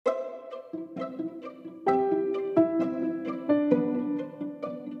A,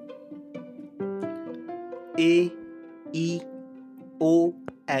 E, O,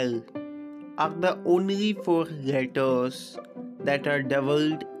 L are the only four letters that are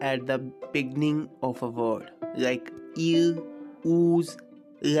doubled at the beginning of a word, like eel, ooze,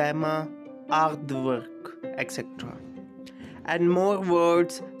 llama, aardvark, etc. And more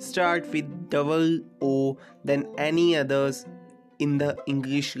words start with double O than any others in the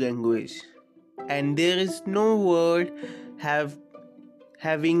English language. And there is no word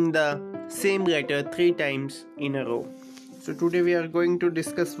having the same letter three times in a row. So today we are going to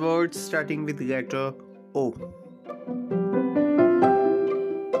discuss words starting with letter O.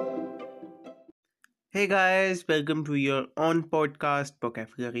 Hey guys, welcome to your own podcast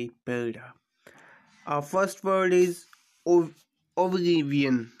Vocabulary Builder. Our first word is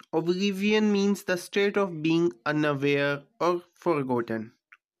oblivion. Oblivion means the state of being unaware or forgotten.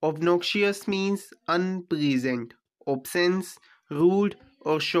 Obnoxious means unpleasant. Obscene, rude,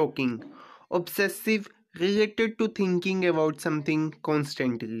 or shocking. Obsessive, related to thinking about something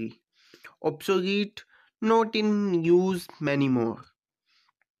constantly. Obsolete, not in use anymore.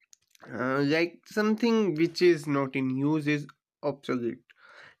 Like something which is not in use is obsolete.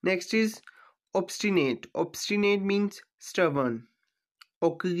 Next is obstinate. Obstinate means stubborn.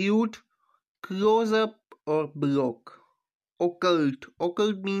 Occlude, close up or block. Occult.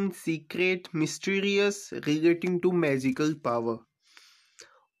 Occult means secret, mysterious, relating to magical power.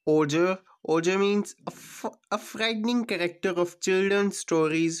 Ogre. Ogre means a frightening character of children's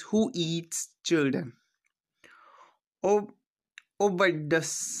stories who eats children. Ob-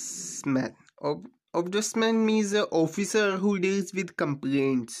 Ombudsman. Ombudsman means an officer who deals with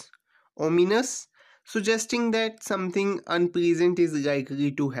complaints. Ominous, suggesting that something unpleasant is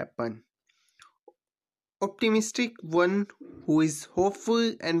likely to happen. Optimistic, one who is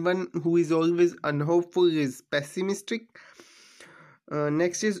hopeful, and one who is always unhopeful is pessimistic.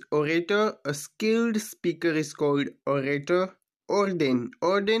 Next is orator. A skilled speaker is called orator. Ordain.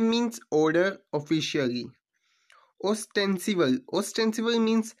 Ordain means order officially. Ostensible. Ostensible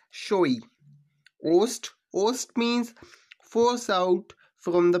means showy. Ost. Ost means force out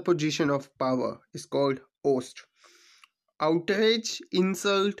from the position of power. Is called ost. Outrage,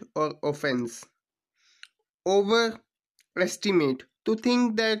 insult, or offense. Overestimate. To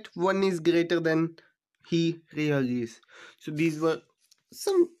think that one is greater than he really is. So these were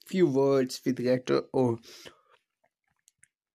some few words with letter O.